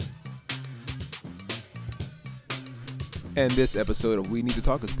And this episode of We Need to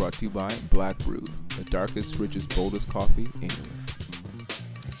Talk is brought to you by Black Brew, the darkest, richest, boldest coffee anywhere.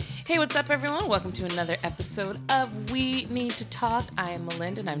 Hey, what's up, everyone? Welcome to another episode of We Need to Talk. I am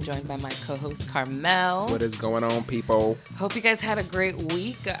Malynda, and I'm joined by my co-host, Karmel. What is going on, people? Hope you guys had a great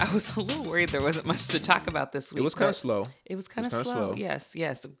week. I was a little worried there wasn't much to talk about this week. It was kind of slow. It was kind of slow. Yes.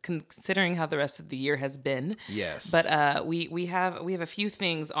 Considering how the rest of the year has been. Yes. But we have a few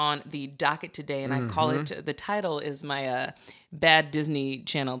things on the docket today, and I call it, the title is my bad Disney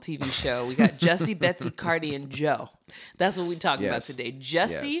Channel TV show. We got Jussie, Betsy, Cardi, and Joe. That's what we're talking about today.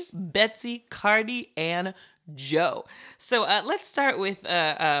 Jussie, Betsy, Cardi, and Joe. So let's start with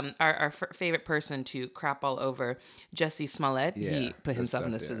our favorite person to crap all over, Jussie Smollett. Yeah, he put himself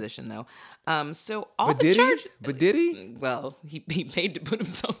in this position, though. So all but the did charges. But did he? Well, he paid to put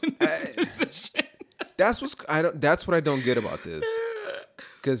himself in this position. That's what I don't get about this,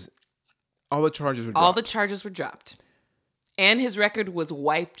 because all the charges were dropped. All the charges were dropped, and his record was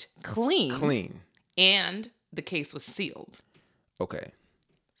wiped clean, and the case was sealed. Okay.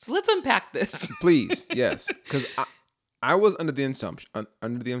 So let's unpack this. Please, yes, because I was under the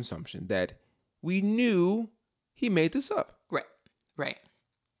assumption that we knew he made this up. Right.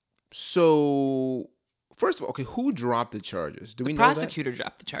 So first of all, okay, who dropped the charges? Do we know that? The prosecutor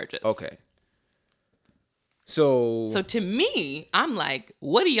dropped the charges. Okay. So to me, I'm like,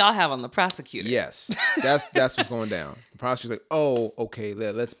 what do y'all have on the prosecutor? Yes, that's what's going down. The prosecutor's like, oh, okay,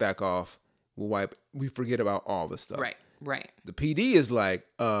 let's back off. We forget about all this stuff. Right. The PD is like,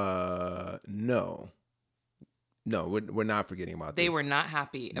 no, we're not forgetting about this. They were not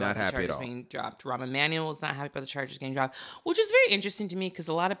happy about the charges being dropped. Rahm Emanuel was not happy about the charges getting dropped, which is very interesting to me because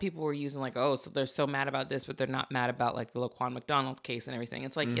a lot of people were using like, oh, so they're so mad about this, but they're not mad about like the Laquan McDonald case and everything.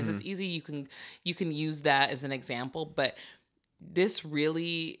 It's like, yes, it's easy. You can use that as an example, but this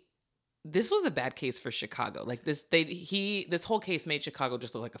was a bad case for Chicago. Like this whole case made Chicago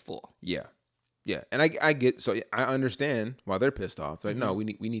just look like a fool. Yeah, and I understand why they're pissed off. Like, no, we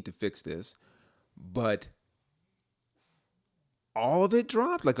need to fix this, but all of it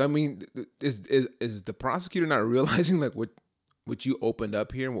dropped. Like, I mean, is the prosecutor not realizing like what you opened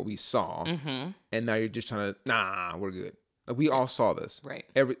up here and what we saw, and now you're just trying to we're good. Like, we all saw this. Right.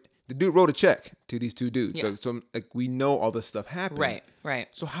 The dude wrote a check to these two dudes. Yeah. So like we know all this stuff happened. Right.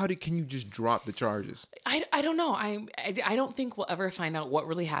 So can you just drop the charges? I don't know. I don't think we'll ever find out what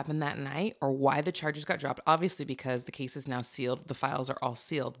really happened that night or why the charges got dropped. Obviously, because the case is now sealed. The files are all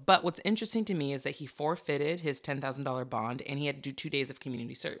sealed. But what's interesting to me is that he forfeited his $10,000 bond and he had to do 2 days of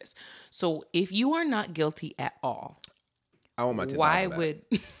community service. So if you are not guilty at all, I want my $10,000 why back. would...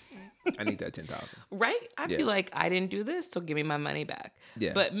 I need that $10,000. Right? I'd be like, I didn't do this, so give me my money back.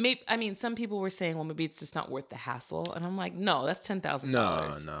 Yeah. But some people were saying, well, maybe it's just not worth the hassle. And I'm like, no, that's $10,000.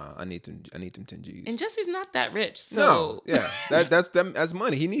 No, I need them 10 G's. And Jussie's not that rich, so that's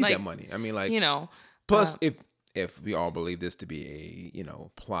money. He needs like, that money. I mean, like, Plus, if we all believe this to be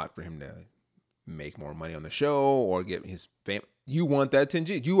a plot for him to make more money on the show or get his fame, you want that 10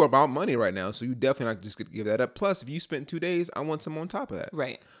 G's. You are about money right now, so you definitely not just gonna give that up. Plus, if you spent 2 days, I want some on top of that.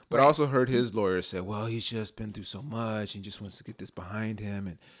 Right. But I also heard his lawyer say, well, he's just been through so much. He just wants to get this behind him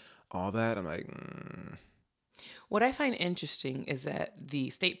and all that. I'm like, What I find interesting is that the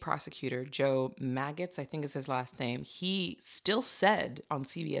state prosecutor, Joe Maggots, I think is his last name, he still said on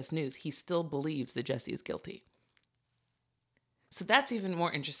CBS News, he still believes that Jussie is guilty. So that's even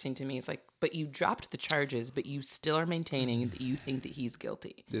more interesting to me. It's like, but you dropped the charges, but you still are maintaining that you think that he's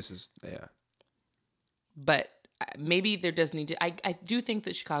guilty. But maybe there does need to... I do think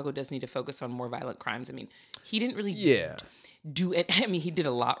that Chicago does need to focus on more violent crimes. I mean, he didn't really do it. I mean, he did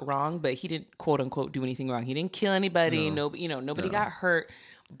a lot wrong, but he didn't, quote unquote, do anything wrong. He didn't kill anybody. Nobody got hurt.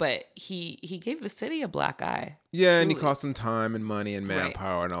 But he gave the city a black eye. Yeah, truly. and he cost them time and money and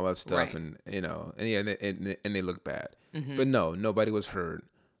manpower and all that stuff. And, and they look bad. But no, nobody was hurt.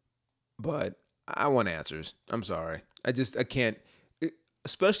 But I want answers. I'm sorry. I can't,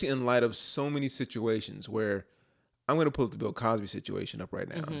 especially in light of so many situations where I'm going to pull the Bill Cosby situation up right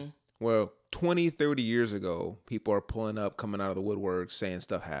now. Where 20, 30 years ago, people are pulling up, coming out of the woodwork, saying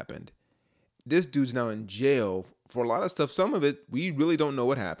stuff happened. This dude's now in jail for a lot of stuff. Some of it, we really don't know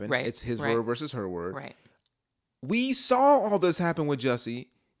what happened. Right. It's his word versus her word. Right. We saw all this happen with Jussie.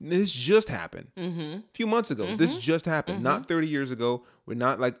 This just happened a few months ago. This just happened, not 30 years ago. We're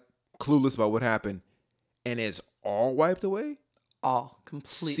not like clueless about what happened. And it's all wiped away? All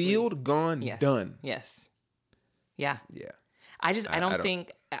completely. Sealed, gone, done. Yes. Yeah. Yeah. I don't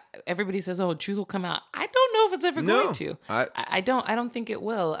think everybody says, "Oh, truth will come out." I don't know if it's ever going to. I don't think it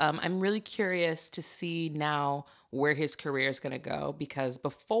will. I'm really curious to see now where his career is going to go because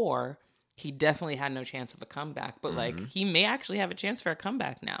before he definitely had no chance of a comeback. But like, he may actually have a chance for a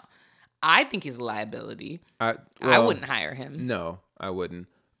comeback now. I think he's a liability. I wouldn't hire him. No, I wouldn't.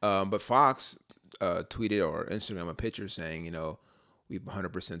 But Fox tweeted or Instagram a picture saying, we've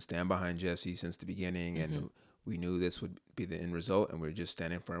 100% stand behind Jussie since the beginning, and we knew this would be the end result, and we're just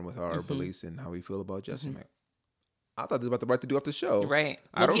standing firm with our beliefs and how we feel about Jussie. Like, I thought they were about to do off the show. Right.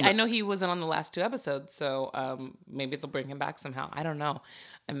 Well, I know he wasn't on the last 2 episodes, so maybe they'll bring him back somehow. I don't know.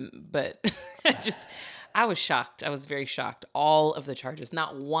 But I was shocked. I was very shocked. All of the charges,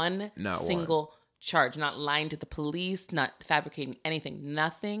 not one single charge, not lying to the police, not fabricating anything.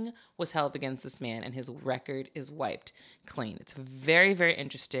 Nothing was held against this man, and his record is wiped clean. It's very, very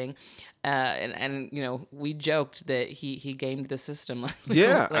interesting. And we joked that he gamed the system like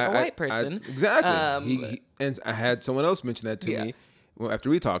a white person. Exactly. And I had someone else mention that to me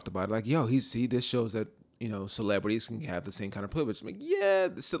after we talked about it. Like, this shows that celebrities can have the same kind of privilege. I'm like,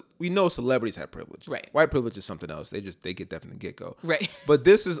 we know celebrities have privilege. Right. White privilege is something else. They get that from the get-go. Right. But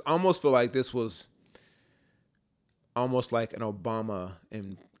this is almost feel like this was almost like an Obama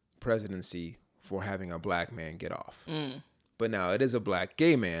in presidency for having a black man get off. But now it is a black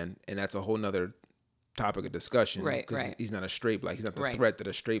gay man, and that's a whole nother topic of discussion. Right. He's not a straight black. He's not the threat that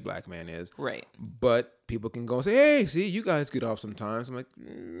a straight black man is. Right. But people can go and say, hey, see, you guys get off sometimes. I'm like,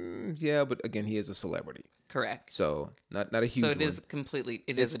 yeah, but again, he is a celebrity. Correct. So not a huge one. So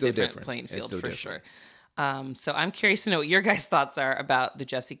it is a different playing field for sure. So I'm curious to know what your guys' thoughts are about the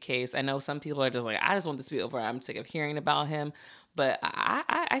Jussie case. I know some people are just like, I just want this to be over. I'm sick of hearing about him. But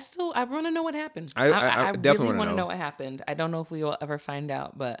I want to know what happened. I definitely really want to know what happened. I don't know if we will ever find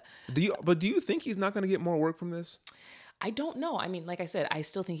out. But do you think he's not going to get more work from this? I don't know. I mean, like I said, I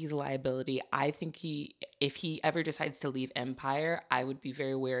still think he's a liability. I think if he ever decides to leave Empire, I would be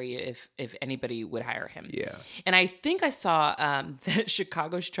very wary if anybody would hire him. Yeah. And I think I saw that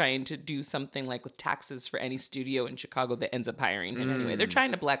Chicago's trying to do something like with taxes for any studio in Chicago that ends up hiring him anyway. They're trying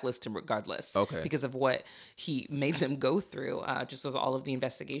to blacklist him regardless. Okay. Because of what he made them go through, just with all of the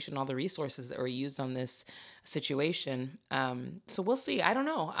investigation, all the resources that were used on this situation. So we'll see. I don't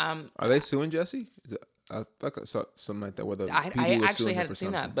know. Are they suing Jussie? I saw something like that. Where I actually hadn't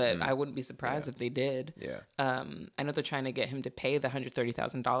seen that, but I wouldn't be surprised if they did. Yeah. I know they're trying to get him to pay the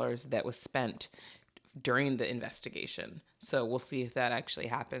 $130,000 that was spent during the investigation. So we'll see if that actually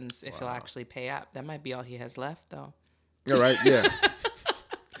happens. If he'll actually pay up, that might be all he has left, though. All right. Yeah.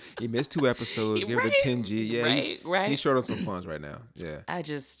 He missed 2 episodes. Give it a 10G. Yeah. He's short on some funds right now. Yeah. I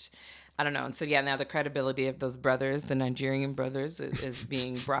don't know. And so now the credibility of those brothers, the Nigerian brothers, is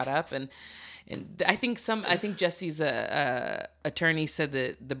being brought up, and I think Jussie's attorney said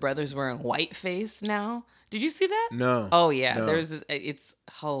that the brothers were in whiteface now. Did you see that? No. Oh yeah, no. There's this. It's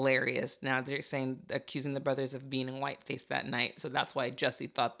hilarious. Now they're accusing the brothers of being in whiteface that night. So that's why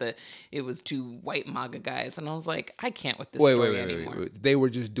Jussie thought that it was 2 white MAGA guys, and I was like, I can't with this story anymore. Wait. They were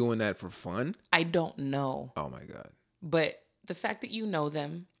just doing that for fun? I don't know. Oh my God. But the fact that you know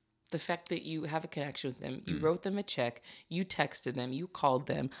them. The fact that you have a connection with them, you wrote them a check, you texted them, you called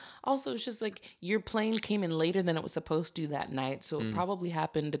them. Also, it's just like your plane came in later than it was supposed to that night. So it probably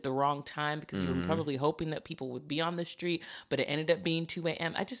happened at the wrong time because you were probably hoping that people would be on the street, but it ended up being 2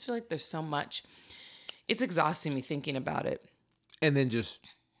 a.m. I just feel like there's so much. It's exhausting me thinking about it. And then just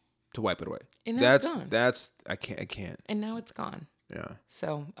to wipe it away. And now it's gone. I can't. And now it's gone. Yeah.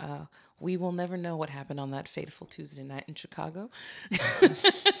 So we will never know what happened on that fateful Tuesday night in Chicago.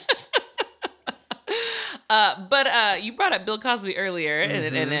 But you brought up Bill Cosby earlier,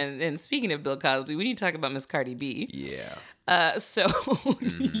 and speaking of Bill Cosby, we need to talk about Miss Cardi B. Yeah. So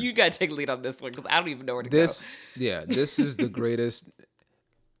you got to take the lead on this one because I don't even know where to go. Yeah, this is the greatest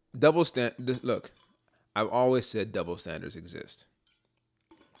double standard. Look, I've always said double standards exist,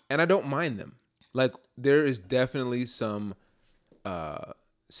 and I don't mind them. Like there is definitely some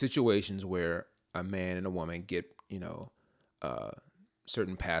situations where a man and a woman get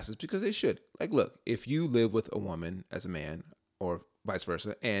certain passes because they should. Like, look, if you live with a woman as a man or vice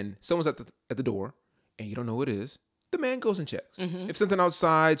versa, and someone's at the door and you don't know who it is, the man goes and checks. If something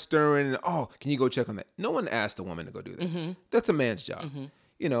outside stirring, can you go check on that? No one asked a woman to go do that. That's a man's job,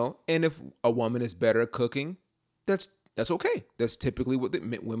 And if a woman is better at cooking, that's okay. That's typically what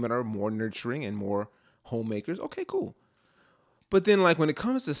women are more nurturing and more homemakers. Okay, cool. But then, like, when it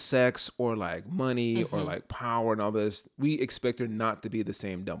comes to sex or, like, money or, like, power and all this, we expect there not to be the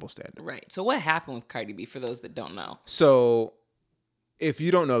same double standard. Right. So what happened with Cardi B, for those that don't know? So if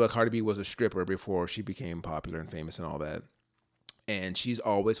you don't know, that Cardi B was a stripper before she became popular and famous and all that. And she's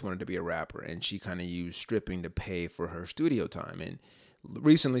always wanted to be a rapper. And she kind of used stripping to pay for her studio time. And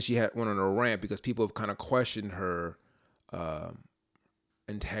recently she went on a rant because people have kind of questioned her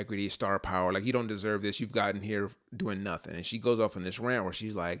integrity, star power. Like, you don't deserve this. You've gotten here doing nothing. And she goes off on this rant where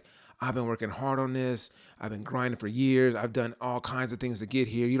she's like, I've been working hard on this. I've been grinding for years. I've done all kinds of things to get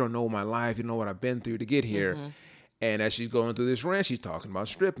here. You don't know my life. You don't know what I've been through to get here. And as she's going through this rant, she's talking about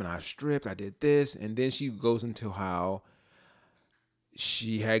stripping. I've stripped. I did this. And then she goes into how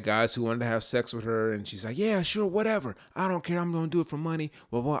she had guys who wanted to have sex with her, and she's like, yeah, sure, whatever. I don't care. I'm going to do it for money.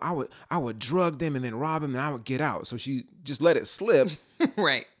 Well, I would drug them and then rob them, and I would get out. So she just let it slip.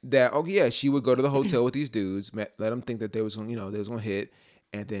 Right. That, oh yeah, she would go to the hotel with these dudes, let them think that they was going to hit,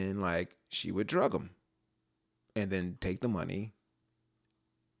 and then like she would drug them and then take the money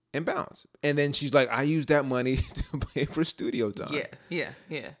and bounce. And then she's like, I used that money to pay for studio time. Yeah.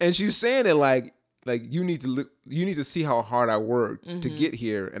 And she's saying it like you need to see how hard I worked to get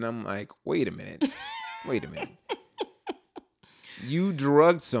here. And I'm like, wait a minute. You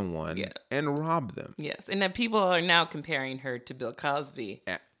drugged someone and robbed them. Yes. And that people are now comparing her to Bill Cosby.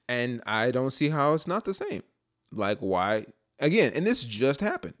 And I don't see how it's not the same. Like, why? Again, and this just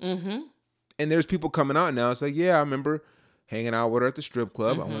happened. And there's people coming out now. It's like, yeah, I remember hanging out with her at the strip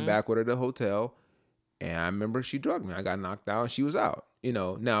club. I went back with her to the hotel. And I remember she drugged me. I got knocked out and she was out.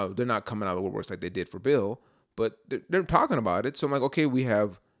 Now they're not coming out of the woodworks like they did for Bill, but they're talking about it. So I'm like, okay, we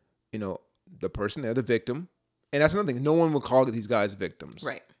have, the person there, the victim. And that's another thing. No one would call these guys victims.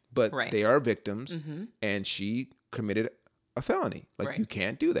 Right. But they are victims. And she committed a felony. Like, you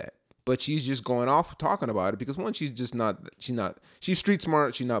can't do that. But she's just going off talking about it because, one, she's street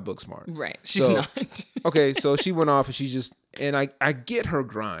smart. She's not book smart. Right. She's not. Okay. So she went off and I get her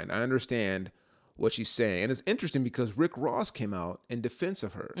grind. I understand what she's saying. And it's interesting because Rick Ross came out in defense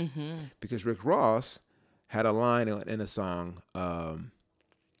of her. Because Rick Ross had a line in a song.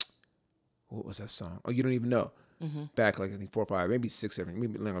 What was that song? Oh, you don't even know. Back like, I think 4 or 5, maybe 6, 7,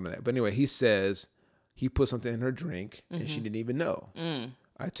 maybe longer than that. But anyway, he says he put something in her drink and she didn't even know.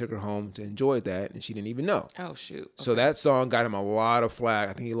 I took her home to enjoy that and she didn't even know. Oh, shoot. Okay. So that song got him a lot of flack.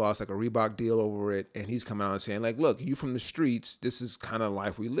 I think he lost like a Reebok deal over it. And he's coming out and saying like, look, you from the streets, this is kind of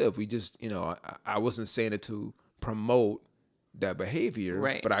life we live. We just, I wasn't saying it to promote that behavior,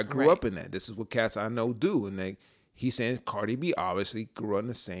 but I grew up in that. This is what cats I know do. And he's saying Cardi B obviously grew up in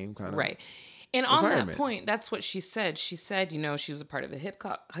the same kind of And on that point, that's what she said. She said, she was a part of the hip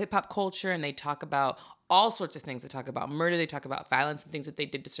hop culture, and they talk about all sorts of things. They talk about murder, they talk about violence and things that they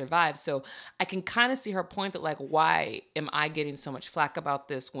did to survive. So I can kind of see her point that, like, why am I getting so much flack about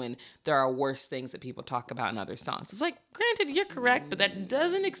this when there are worse things that people talk about in other songs? It's like, granted, you're correct, but that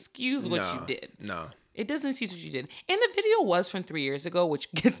doesn't excuse what you did. No. It doesn't excuse what you did. And the video was from 3 years ago, which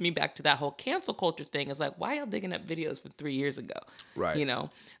gets me back to that whole cancel culture thing. It's like, why y'all digging up videos from 3 years ago? Right.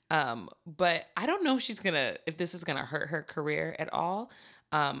 But I don't know if this is gonna hurt her career at all.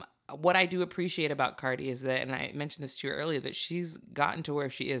 What I do appreciate about Cardi is that, and I mentioned this to you earlier, that she's gotten to where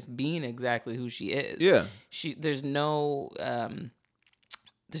she is being exactly who she is. Yeah. There's no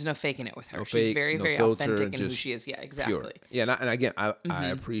faking it with her. She's very, very authentic in who she is. Yeah, exactly. Pure. Yeah, and again, I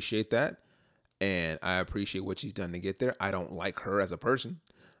appreciate that. And I appreciate what she's done to get there. I don't like her as a person.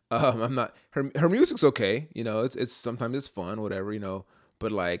 I'm not, her music's okay. It's sometimes it's fun, whatever,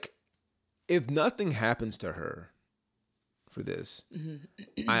 but like, if nothing happens to her for this,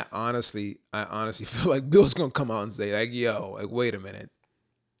 I honestly feel like Bill's going to come out and say like, yo, like, wait a minute.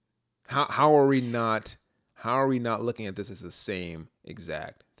 How are we not looking at this as the same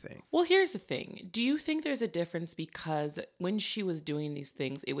exact thing? Well, here's the thing. Do you think there's a difference because when she was doing these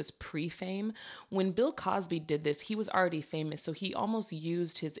things, it was pre-fame? When Bill Cosby did this, he was already famous, so he almost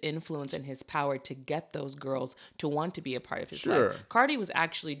used his influence and his power to get those girls to want to be a part of his life. Cardi was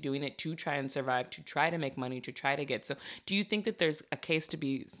actually doing it to try and survive, to try to make money, to try to get. So do you think that there's a case to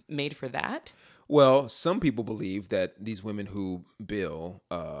be made for that? Well, some people believe that these women who Bill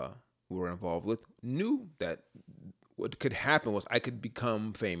were involved with knew that what could happen was I could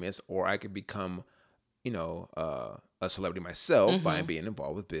become famous or I could become, a celebrity myself by being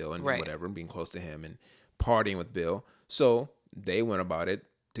involved with Bill and whatever, and being close to him and partying with Bill. So they went about it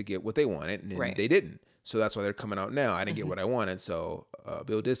to get what they wanted, and they didn't. So that's why they're coming out now. I didn't get what I wanted, so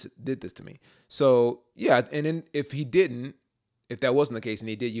Bill did this to me. So yeah, and then if that wasn't the case, and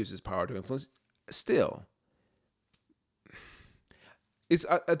he did use his power to influence, still.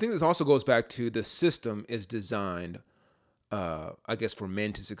 I think this also goes back to the system is designed, I guess, for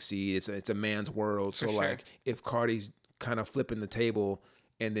men to succeed. It's a man's world. So like, if Cardi's kind of flipping the table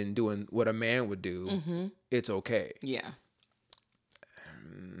and then doing what a man would do, it's okay. Yeah.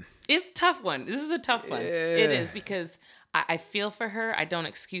 It's a tough one. This is a tough one. It is, because I feel for her. I don't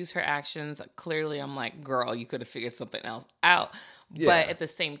excuse her actions. Clearly, I'm like, girl, you could have figured something else out. Yeah. But at the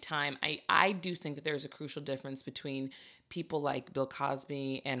same time, I do think that there's a crucial difference between people like Bill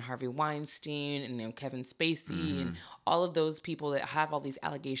Cosby and Harvey Weinstein and Kevin Spacey and all of those people that have all these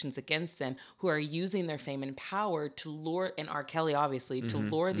allegations against them who are using their fame and power to lure, and R. Kelly obviously, to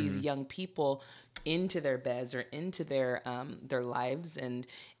lure these young people into their beds or into their lives and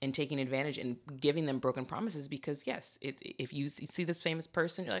taking advantage and giving them broken promises because yes, if you see this famous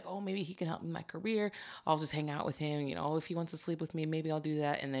person, you're like, oh, maybe he can help me in my career. I'll just hang out with him. If he wants to sleep with me, maybe I'll do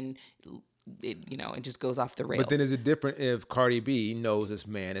that. And then it just goes off the rails. But then is it different if Cardi B knows this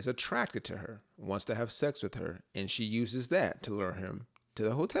man is attracted to her, wants to have sex with her, and she uses that to lure him to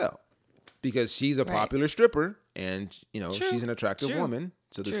the hotel? Because she's a popular stripper and, she's an attractive woman.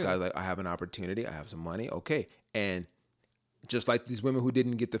 So this guy's like, I have an opportunity. I have some money. Okay. And just like these women who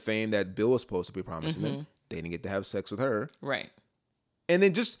didn't get the fame that Bill was supposed to be promising them, they didn't get to have sex with her. Right. And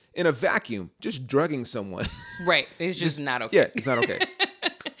then just in a vacuum, just drugging someone. Right. It's just not okay. Yeah, it's not okay.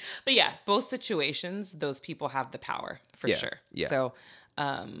 But yeah, both situations, those people have the power for sure. Yeah. So,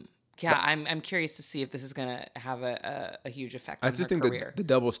 I'm curious to see if this is going to have a huge effect on her career. I just think the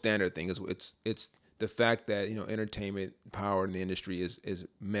double standard thing is it's the fact that, entertainment power in the industry is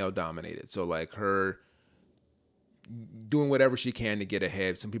male dominated. So like her doing whatever she can to get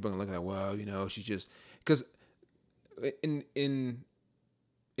ahead. Some people are going to look at, well, she's just, because in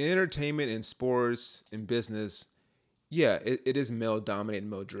entertainment, in sports, in business, yeah, it is male dominated,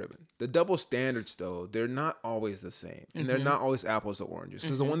 male driven. The double standards, though, they're not always the same, and they're not always apples to oranges.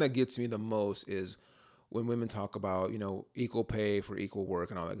 Because the one that gets me the most is when women talk about equal pay for equal work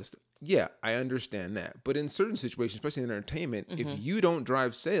and all that good stuff. Yeah, I understand that, but in certain situations, especially in entertainment, if you don't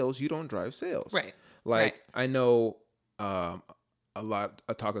drive sales, you don't drive sales. Right. Like I know a lot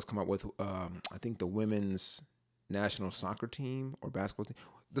of talk has come up with I think the women's national soccer team or basketball team,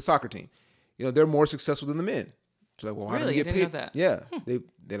 the soccer team. They're more successful than the men. So like, well, why don't we get paid? Know that. Yeah,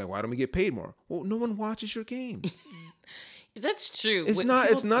 they're like, why don't we get paid more? Well, no one watches your games. That's true. It's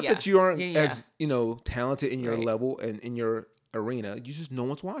not that you aren't as talented in your level and in your arena. You just no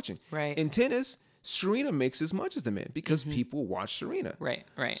one's watching. Right. In tennis, Serena makes as much as the men because people watch Serena. Right.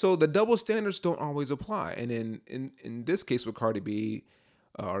 So the double standards don't always apply. And in this case with Cardi B,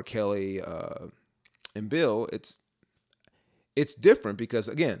 R. Kelly, and Bill, it's different because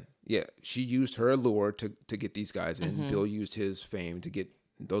again. Yeah, she used her allure to get these guys in. Bill used his fame to get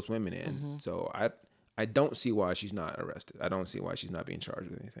those women in. So I don't see why she's not arrested. I don't see why she's not being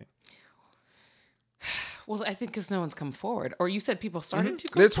charged with anything. Well, I think because no one's come forward. Or you said people started to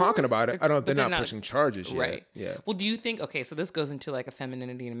come They're forward? Talking about it. They're not pushing charges yet. Right. Yeah. Well, do you think, okay, so this goes into like a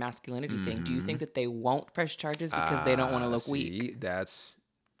femininity and masculinity thing. Do you think that they won't press charges because they don't want to look weak? That's...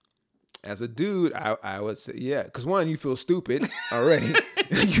 As a dude, I would say, yeah. Because one, you feel stupid already.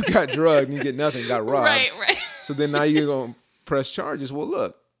 You got drugged and you get nothing, got robbed. Right. So then now you're going to press charges. Well,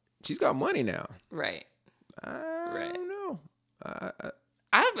 look, she's got money now. Right. I don't know.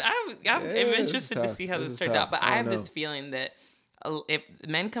 I'm interested to see how this turns out. But I have this feeling that if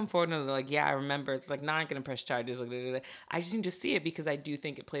men come forward and they're like, yeah, I remember, it's like, nah, I'm going to press charges. Like, I just need to see it because I do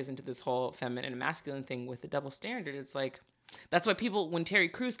think it plays into this whole feminine and masculine thing with the double standard. It's like, that's why people, when Terry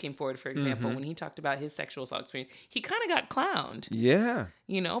Crews came forward, for example, when he talked about his sexual assault experience, he kind of got clowned. Yeah.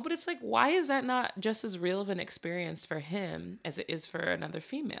 But it's like, why is that not just as real of an experience for him as it is for another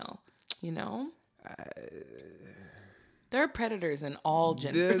female? There are predators in all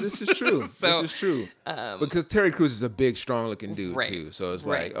genders. Yeah, this is true. This is true. Because Terry Crews is a big, strong-looking dude, too. So it's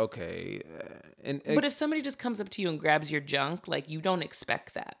like, okay. But if somebody just comes up to you and grabs your junk, like, you don't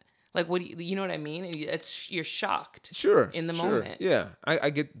expect that. Like, what do you know what I mean? You're shocked. Sure. In the moment. Yeah. I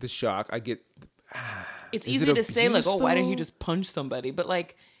get the shock. It's easy to say, like, oh, why didn't he just punch somebody? But,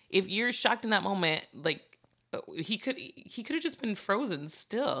 like, if you're shocked in that moment, like, he could have just been frozen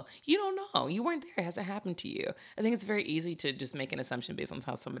still. You don't know. You weren't there. It hasn't happened to you. I think it's very easy to just make an assumption based on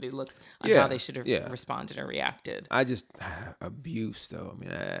how somebody looks, on how they should have responded or reacted. Abuse, though. I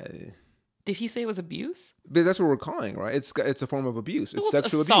mean, did he say it was abuse? But that's what we're calling, right? It's a form of abuse. It's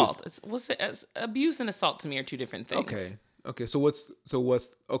sexual assault. Abuse. Abuse and assault to me are two different things. Okay. So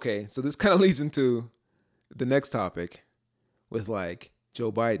this kind of leads into the next topic with like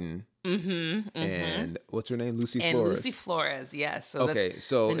Joe Biden and what's her name, Lucy Flores. Lucy Flores, yes. So that's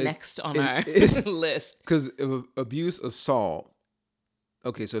the next on our list. Because abuse, assault.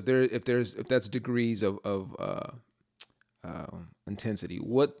 Okay, so if that's degrees of intensity,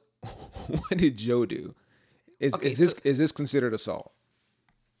 what did Joe do? Is this considered assault?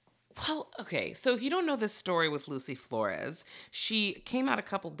 Well, okay. So if you don't know this story with Lucy Flores, she came out a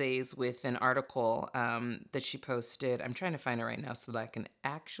couple days with an article that she posted. I'm trying to find it right now so that I can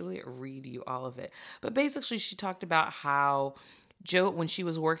actually read you all of it. But basically, she talked about how when she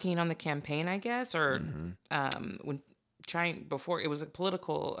was working on the campaign, I guess, or when before it was a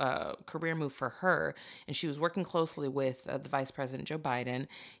political career move for her, and she was working closely with the Vice President Joe Biden.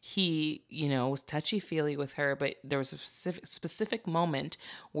 He, was touchy-feely with her, but there was a specific moment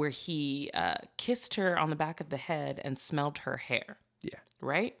where he kissed her on the back of the head and smelled her hair. Yeah.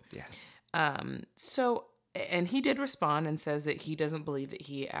 Right? Yeah. And he did respond and says that he doesn't believe that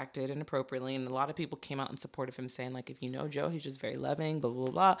he acted inappropriately. And a lot of people came out in support of him saying, like, if you know Joe, he's just very loving, blah, blah,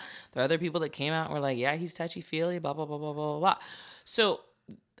 blah. There are other people that came out and were like, yeah, he's touchy-feely, blah, blah, blah, blah, blah, blah. So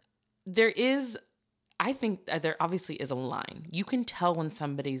I think there obviously is a line. You can tell when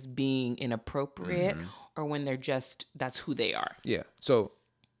somebody's being inappropriate or when they're just, that's who they are. Yeah. So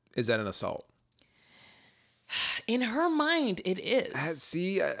is that an assault? In her mind, it is.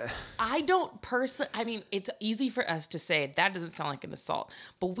 I don't I mean, it's easy for us to say that doesn't sound like an assault,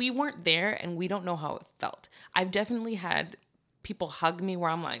 but we weren't there and we don't know how it felt. I've definitely had people hug me where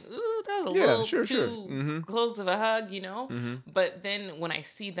I'm like, ooh, that was a little too close of a hug, But then when I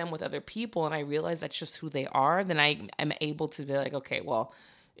see them with other people and I realize that's just who they are, then I am able to be like, okay, well,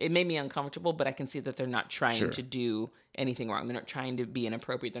 it made me uncomfortable, but I can see that they're not trying to do anything wrong. They're not trying to be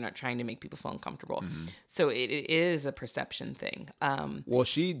inappropriate. They're not trying to make people feel uncomfortable. So it is a perception thing. Well,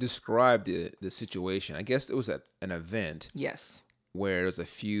 she described the situation. I guess it was at an event. Yes. Where there's a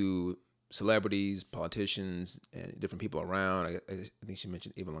few celebrities, politicians, and different people around. I think she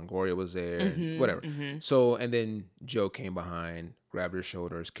mentioned Eva Longoria was there, and whatever. So, and then Joe came behind, grabbed her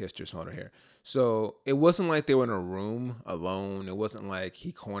shoulders, kissed her, smelled her hair. So it wasn't like they were in a room alone. It wasn't like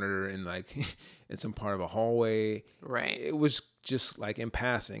he cornered her in in some part of a hallway. Right. It was just like in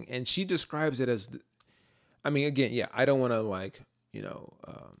passing. And she describes it as, again, yeah, I don't want to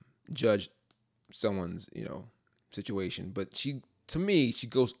judge someone's, situation, but to me, she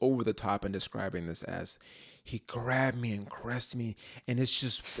goes over the top in describing this as, he grabbed me and caressed me, and it's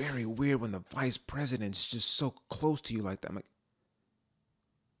just very weird when the vice president's just so close to you like that. I'm like,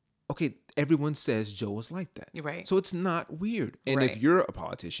 okay, everyone says Joe was like that. Right. So it's not weird. And if you're a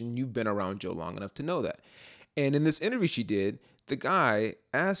politician, you've been around Joe long enough to know that. And in this interview she did, the guy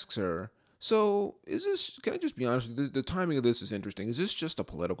asks her, so can I just be honest with you, the timing of this is interesting. Is this just a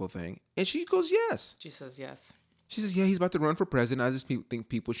political thing? And she goes, yes. She says yes. She says, yeah, he's about to run for president. I just think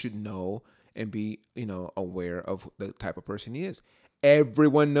people should know and be, aware of the type of person he is.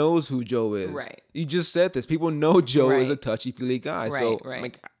 Everyone knows who Joe is. Right. You just said this. People know Joe is a touchy-feely guy. Right.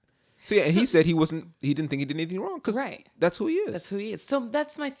 So yeah, and he said he didn't think he did anything wrong because that's who he is. That's who he is. So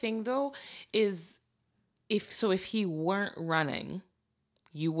that's my thing though, is if he weren't running,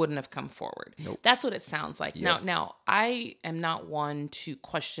 you wouldn't have come forward. Nope. That's what it sounds like. Yep. Now I am not one to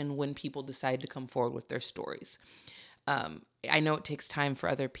question when people decide to come forward with their stories. I know it takes time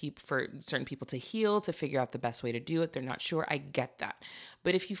for certain people to heal, to figure out the best way to do it. They're not sure. I get that.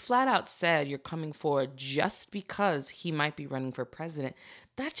 But if you flat out said you're coming forward just because he might be running for president,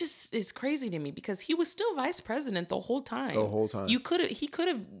 that just is crazy to me because he was still vice president the whole time. He could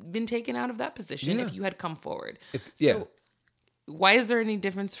have been taken out of that position if you had come forward. Why is there any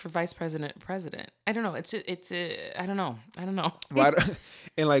difference for vice president? I don't know. I don't know. Right.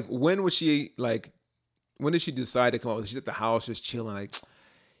 And when was she when did she decide to come up? She's at the house just chilling, like,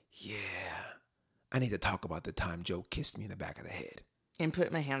 yeah, I need to talk about the time Joe kissed me in the back of the head. And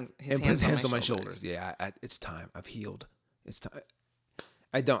put his hands on my shoulders. Yeah, it's time. I've healed. It's time.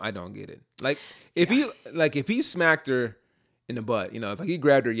 I don't get it. If he smacked her in the butt, if he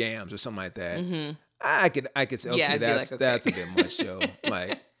grabbed her yams or something like that, I could say, okay, that's a bit much, Joe.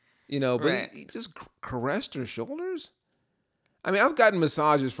 But he just caressed her shoulders. I've gotten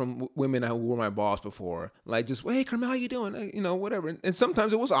massages from women who were my boss before. Just, hey, Karmel, how you doing? Whatever. And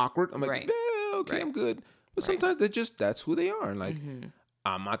sometimes it was awkward. I'm like, yeah, okay, I'm good. But sometimes that's who they are. And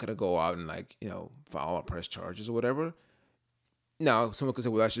I'm not going to go out and file or press charges or whatever. Now, someone could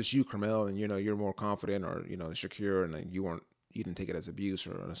say, well, that's just you, Karmel, and you're more confident or, secure and you didn't take it as abuse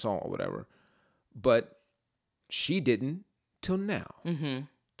or an assault or whatever. But she didn't till now. Mm-hmm.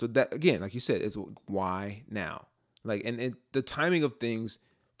 So that, again, like you said, is why now? And the timing of things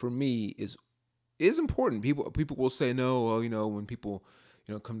for me is important. People will say no, well, when people,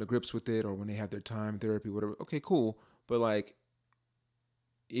 come to grips with it or when they have their time, therapy, whatever. Okay, cool. But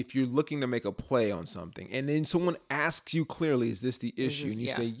if you're looking to make a play on something and then someone asks you clearly, is this the issue? And you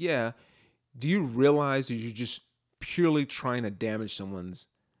say, yeah. Do you realize that you're just purely trying to damage someone's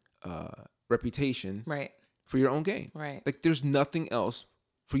reputation right. for your own gain? Right. There's nothing else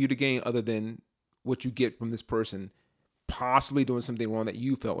for you to gain other than what you get from this person possibly doing something wrong that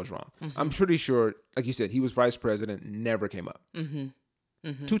you felt was wrong. Mm-hmm. I'm pretty sure, like you said, he was vice president, never came up. Mm-hmm.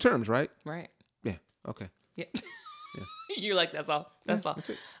 Mm-hmm. 2 terms, right? Right. Yeah. Okay. Yeah. Yeah. You're like, that's all. That's all.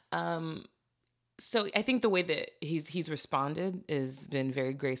 That's it. So I think the way that he's responded has been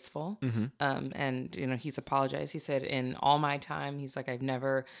very graceful. Mm-hmm. And, he's apologized. He said, in all my time, he's like, I've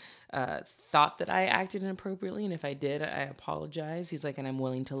never thought that I acted inappropriately. And if I did, I apologize. He's like, and I'm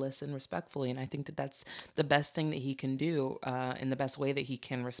willing to listen respectfully. And I think that that's the best thing that he can do and the best way that he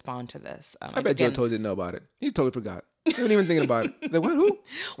can respond to this. I bet Joe totally didn't know about it. He totally forgot. He wasn't even thinking about it. Like, what? Who?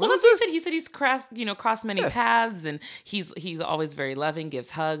 Well, that's what he said. He said he's crossed many paths, and he's always very loving,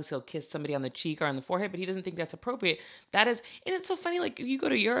 gives hugs. He'll kiss somebody on the cheek or on the forehead, but he doesn't think that's appropriate. That is, and it's so funny. Like, if you go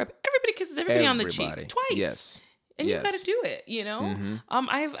to Europe, everybody kisses everybody on the cheek twice. Yes. And you got to do it, Mm-hmm.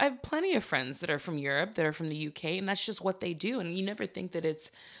 I have plenty of friends that are from Europe, that are from the UK, and that's just what they do. And you never think that it's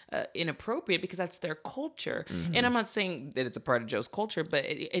inappropriate because that's their culture. Mm-hmm. And I'm not saying that it's a part of Joe's culture, but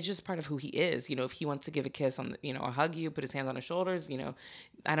it's just part of who he is. If he wants to give a kiss on, or hug you, put his hands on his shoulders,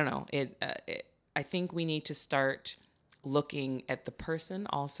 I don't know. I think we need to start looking at the person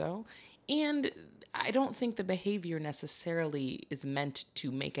also. And I don't think the behavior necessarily is meant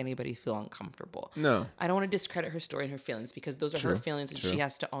to make anybody feel uncomfortable. No. I don't want to discredit her story and her feelings because those are her feelings and she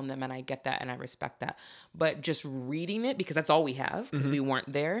has to own them, and I get that and I respect that. But just reading it, because that's all we have, because we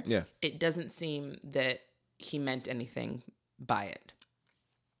weren't there, it doesn't seem that he meant anything by it.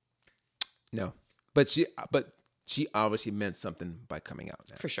 No. But she obviously meant something by coming out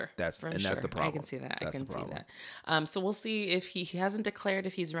now. For sure. That's the problem. I can see that. So we'll see if he hasn't declared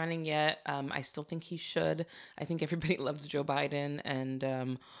if he's running yet. I still think he should. I think everybody loves Joe Biden,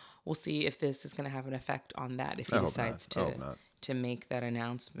 and we'll see if this is going to have an effect on that if he decides to make that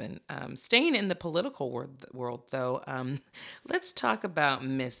announcement. Staying in the political world though, let's talk about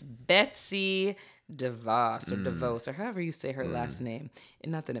Miss Betsy Devos or Devos or however you say her last name.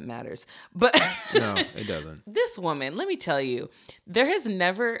 And not that it matters, but no, it doesn't. This woman, let me tell you, there has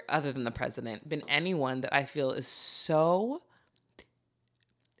never, other than the president, been anyone that I feel is so.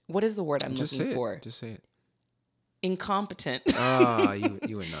 What is the word I'm looking for? Just say it. Incompetent.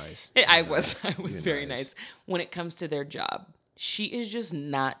 You were nice. I was very nice when it comes to their job. She is just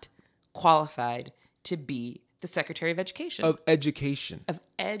not qualified to be the Secretary of Education. Of education.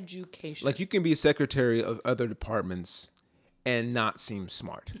 Like, you can be a secretary of other departments and not seem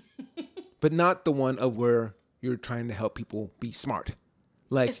smart. But not the one of where you're trying to help people be smart.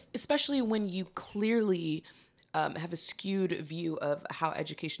 Like, especially when you clearly have a skewed view of how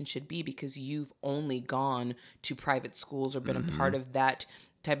education should be because you've only gone to private schools or been a part of that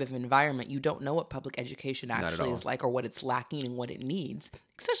type of environment. You don't know what public education actually is like or what it's lacking and what it needs,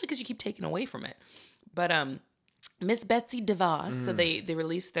 especially because you keep taking away from it. But Miss Betsy Devos, so they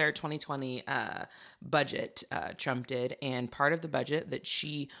released their 2020 budget, Trump did, and part of the budget that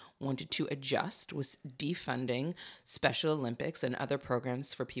she wanted to adjust was defunding Special Olympics and other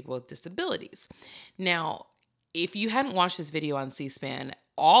programs for people with disabilities. Now, if you hadn't watched this video on C-SPAN,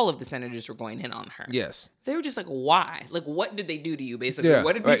 all of the senators were going in on her. Yes. They were just like, why? Like, what did they do to you, basically? Yeah,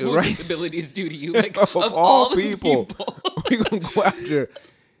 what did people with disabilities do to you? Like, of all people. We're going to go after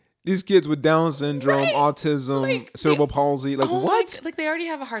these kids with Down syndrome, autism, cerebral palsy. Like, what? Like, they already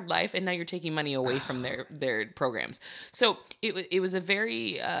have a hard life, and now you're taking money away from their programs. So it was a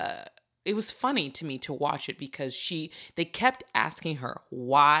very... it was funny to me to watch it because they kept asking her,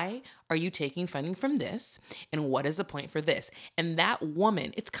 why are you taking funding from this? And what is the point for this? And that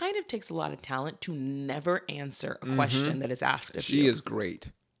woman, it kind of takes a lot of talent to never answer a question that is asked of you. She is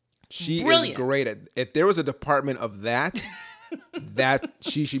great. She is great. If there was a department of that,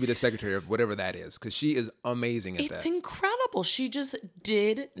 she should be the secretary of whatever that is, because she is amazing at that. It's incredible. She just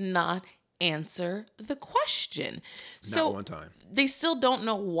did not answer the question. Not one time. They still don't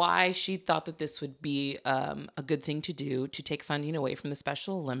know why she thought that this would be a good thing to do, to take funding away from the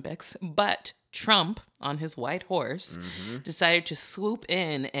Special Olympics. But Trump, on his white horse, decided to swoop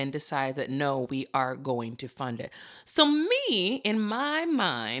in and decide that, no, we are going to fund it. So me, in my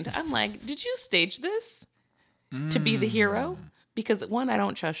mind, I'm like, did you stage this to be the hero? Because one, I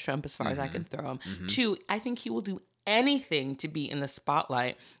don't trust Trump as far as I can throw him. Two, I think he will do anything to be in the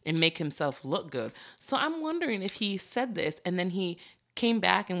spotlight and make himself look good. So I'm wondering if he said this and then he came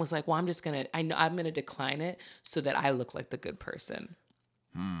back and was like, well, I'm going to decline it so that I look like the good person.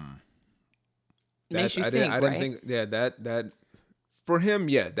 Makes you think, right? I didn't think, yeah, that for him,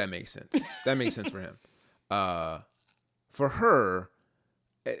 yeah, that makes sense. That makes sense for him. For her,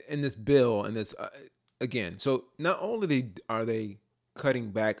 in this bill, and this, again, so not only are they cutting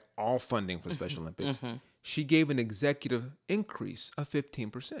back all funding for the Special Olympics, she gave an executive increase of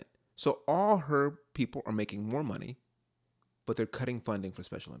 15%. So all her people are making more money, but they're cutting funding for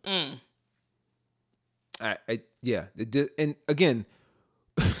Special Olympics. And again,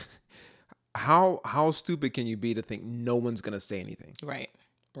 how stupid can you be to think no one's gonna say anything? Right.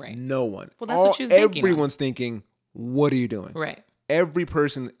 No one. Well, that's what she was banking on. Everyone's thinking, what are you doing? Right. Every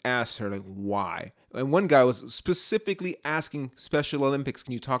person asked her, like, why? And one guy was specifically asking Special Olympics.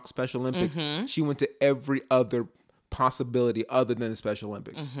 Can you talk Special Olympics? She went to every other possibility other than the Special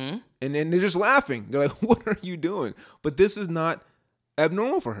Olympics. And then they're just laughing. They're like, what are you doing? But this is not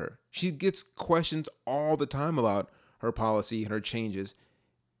abnormal for her. She gets questions all the time about her policy and her changes,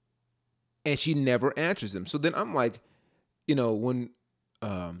 and she never answers them. So then I'm like, when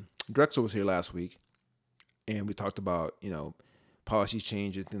Drexel was here last week, and we talked about, policy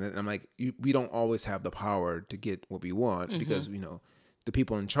changes, and I'm like, we don't always have the power to get what we want because, the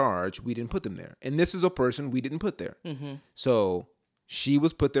people in charge, we didn't put them there. And this is a person we didn't put there. So she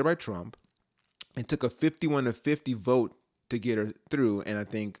was put there by Trump and took a 51-50 vote to get her through. And I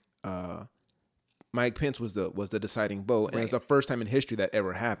think Mike Pence was the deciding vote. And it's the first time in history that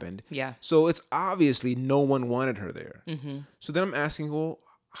ever happened. Yeah. So it's obviously no one wanted her there. So then I'm asking, well,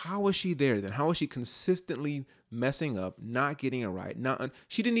 how was she there then? How was she consistently messing up, not getting it right?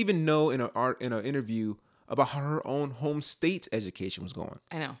 She didn't even know in an interview about how her own home state's education was going.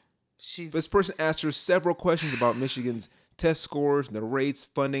 I know. This person asked her several questions about Michigan's test scores, the rates,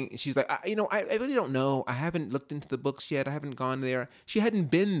 funding. And she's like, I really don't know. I haven't looked into the books yet. I haven't gone there. She hadn't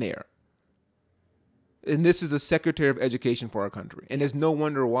been there. And this is the Secretary of Education for our country. And there's no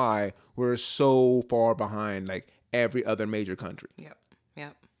wonder why we're so far behind like every other major country. Yep.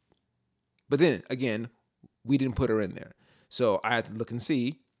 But then, again, we didn't put her in there. So I had to look and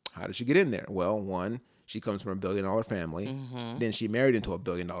see, how did she get in there? Well, one, she comes from a $1 billion family. Then she married into a $1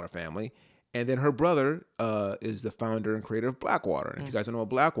 billion family. And then her brother is the founder and creator of Blackwater. And if you guys don't know what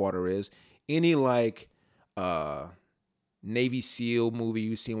Blackwater is, any like Navy SEAL movie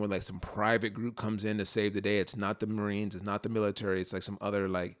you've seen where like some private group comes in to save the day, it's not the Marines, it's not the military, it's like some other,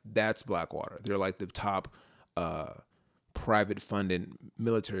 like, that's Blackwater. They're like the top private funded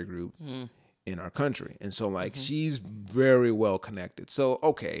military group in our country. And so like she's very well connected. So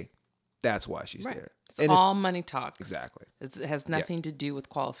okay, that's why she's there. And all money talks. Exactly. It has nothing to do with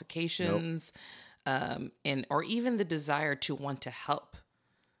qualifications and or even the desire to want to help.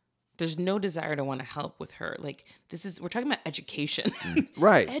 There's no desire to want to help with her. Like we're talking about education.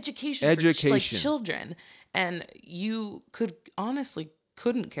 Right. Education for like children. And you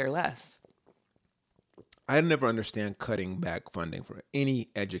couldn't care less. I never understand cutting back funding for any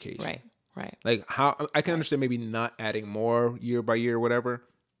education. Right. Like how I can understand maybe not adding more year by year or whatever,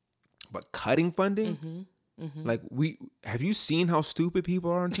 but cutting funding? Like have you seen how stupid people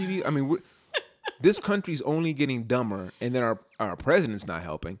are on TV? I mean, this country's only getting dumber, and then our president's not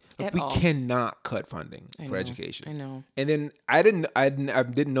helping. Like, we cannot cut funding for education. I know. And then I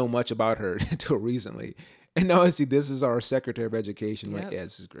didn't know much about her until recently. And now I see this is our Secretary of Education. Like, yeah,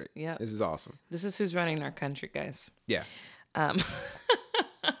 this is great. Yeah, this is awesome. This is who's running our country, guys. Yeah.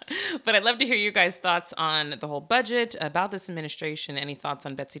 But I'd love to hear you guys' thoughts on the whole budget, about this administration, any thoughts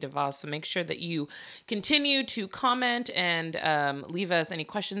on Betsy Devos. So make sure that you continue to comment and leave us any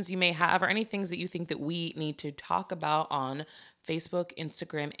questions you may have or any things that you think that we need to talk about on Facebook,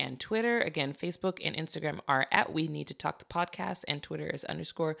 Instagram, and Twitter. Again, Facebook and Instagram are at We Need to Talk the Podcast, and Twitter is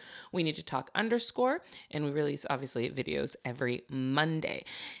 _ We Need to Talk _. And we release, obviously, videos every Monday.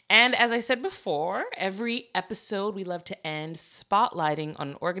 And as I said before, every episode we love to end spotlighting on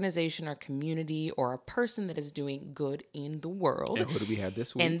an organization or community or a person that is doing good in the world. And who do we have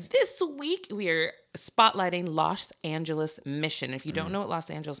this week? And this week we are spotlighting Los Angeles Mission. If you don't know what Los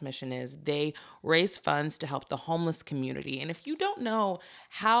Angeles Mission is, they raise funds to help the homeless community. And if you don't know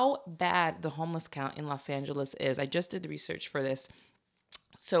how bad the homeless count in Los Angeles is, I just did the research for this.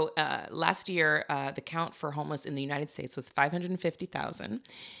 So last year, the count for homeless in the United States was 550,000,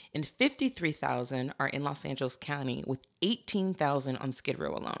 and 53,000 are in Los Angeles County, with 18,000 on Skid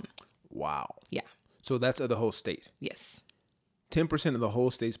Row alone. Wow. Yeah. So that's of the whole state. Yes. 10% of the whole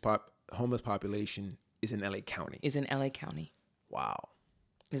state's homeless population is in LA County. Wow.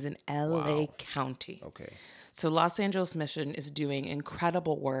 Is in LA County. Okay. So Los Angeles Mission is doing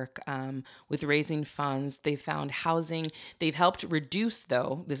incredible work with raising funds. They found housing. They've helped reduce,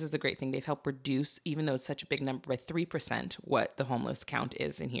 though, this is the great thing, they've helped reduce, even though it's such a big number, by 3% what the homeless count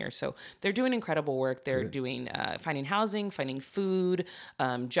is in here. So they're doing incredible work. They're doing finding housing, finding food,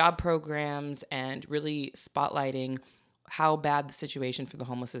 job programs, and really spotlighting how bad the situation for the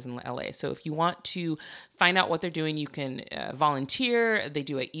homeless is in LA. So if you want to find out what they're doing, you can volunteer. They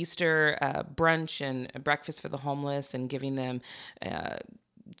do an Easter brunch and a breakfast for the homeless and giving them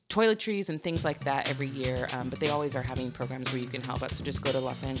toiletries and things like that every year. But they always are having programs where you can help out. So just go to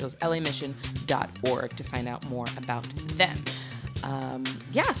LosAngelesLAmission.org to find out more about them.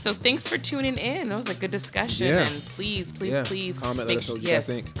 So thanks for tuning in. That was a good discussion. Yeah. And please comment, let us know what you guys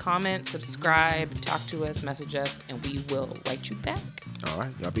think. Comment, subscribe, talk to us, message us, and we will write you back. All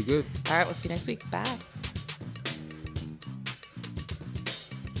right. Y'all be good. All right. We'll see you next week. Bye.